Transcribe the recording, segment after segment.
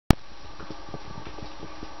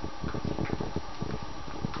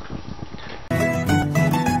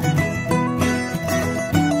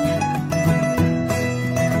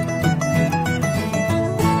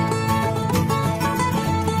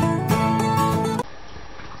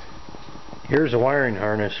Here's a wiring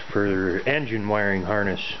harness for engine wiring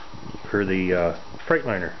harness for the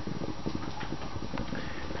Freightliner.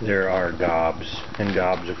 There are gobs and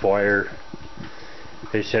gobs of wire.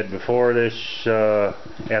 They said before this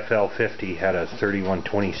FL50 had a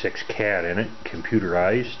 3126 CAD in it,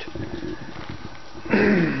 computerized.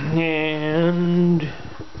 And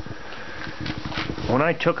when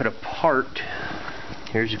I took it apart,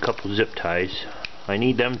 here's a couple zip ties. I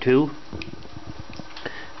need them too.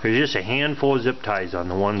 There's just a handful of zip ties on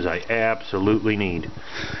the ones I absolutely need.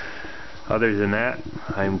 Other than that,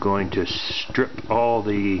 I'm going to strip all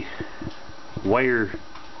the wire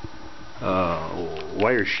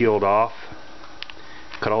shield off.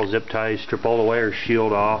 Cut all the zip ties, strip all the wire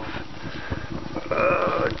shield off.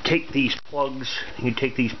 Take these plugs. You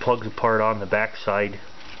take these plugs apart on the back side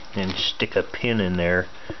and stick a pin in there,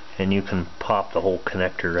 and you can pop the whole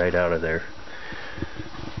connector right out of there.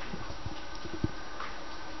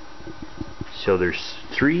 So there's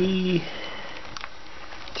three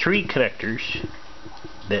connectors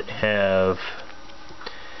that have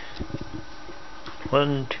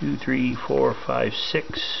 1, 2, 3, 4, 5,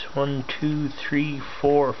 6. 1, 2, 3,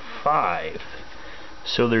 4, 5.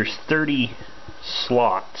 So there's 30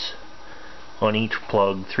 slots on each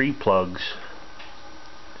plug, 3 plugs.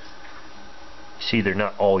 See, they're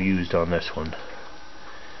not all used on this one.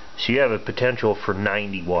 So you have a potential for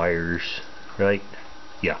 90 wires, right?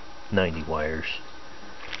 Yeah, 90 wires.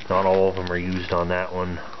 Not all of them are used on that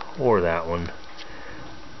one or that one.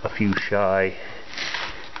 A few shy.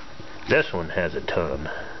 This one has a ton.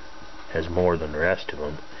 Has more than the rest of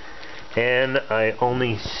them. And I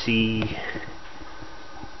only see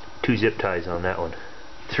 2 zip ties on that one.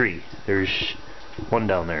 3. There's one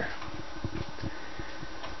down there.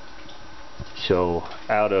 So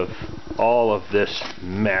out of all of this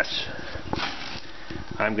mess,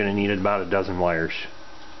 I'm going to need about a dozen wires.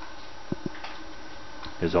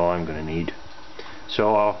 Is all I'm going to need.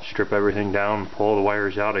 So I'll strip everything down, pull the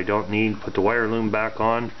wires out I don't need, put the wire loom back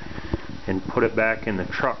on, and put it back in the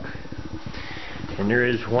truck. And there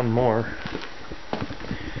is one more.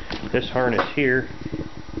 This harness here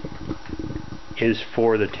is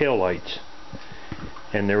for the tail lights.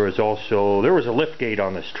 And there was a lift gate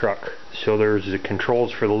on this truck. So there's the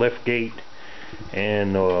controls for the lift gate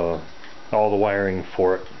and all the wiring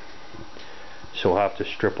for it. So I'll have to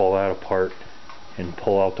strip all that apart and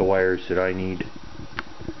pull out the wires that I need.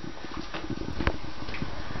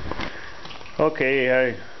 Okay,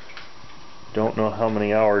 I don't know how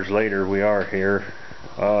many hours later we are here.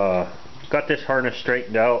 Got this harness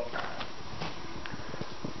straightened out.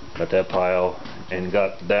 Got that pile and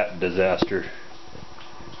got that disaster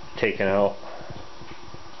taken out.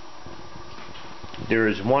 There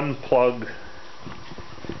is one plug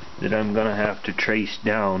that I'm gonna have to trace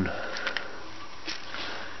down.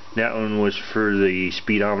 That one was for the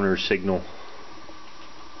speedometer signal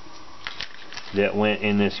that went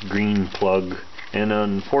in this green plug, and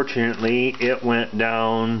unfortunately it went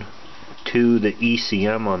down to the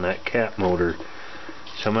ECM on that cat motor.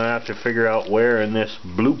 So I'm gonna have to figure out where in this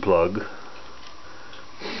blue plug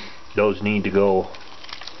those need to go.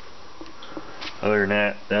 Other than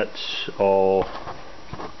that, that's all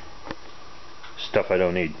stuff I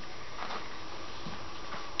don't need.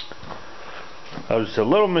 I was a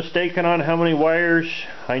little mistaken on how many wires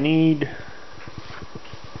I need.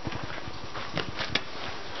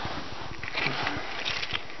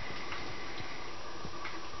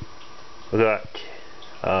 We got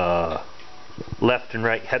left and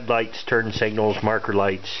right headlights, turn signals, marker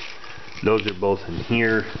lights. Those are both in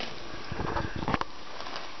here.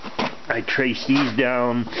 I traced these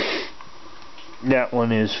down. That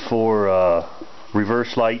one is for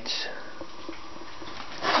reverse lights.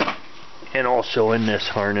 And also in this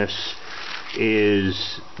harness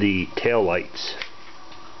is the tail lights.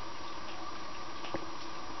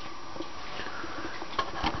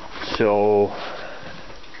 So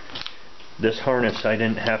this harness I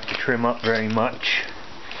didn't have to trim up very much.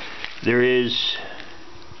 There is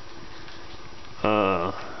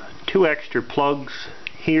 2 extra plugs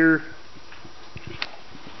here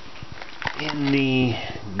in the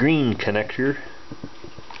green connector,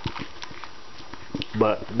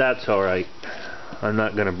 but that's alright. I'm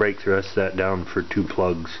not going to break the rest of that down for 2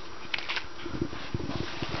 plugs.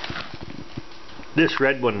 This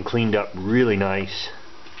red one cleaned up really nice.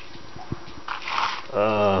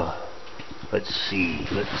 Let's see.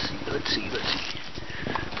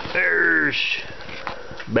 There's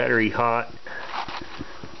battery hot.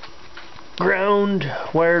 Ground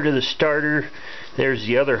wire to the starter. There's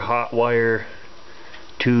the other hot wire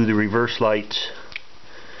to the reverse lights.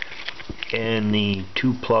 And the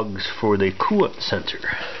 2 plugs for the coolant sensor.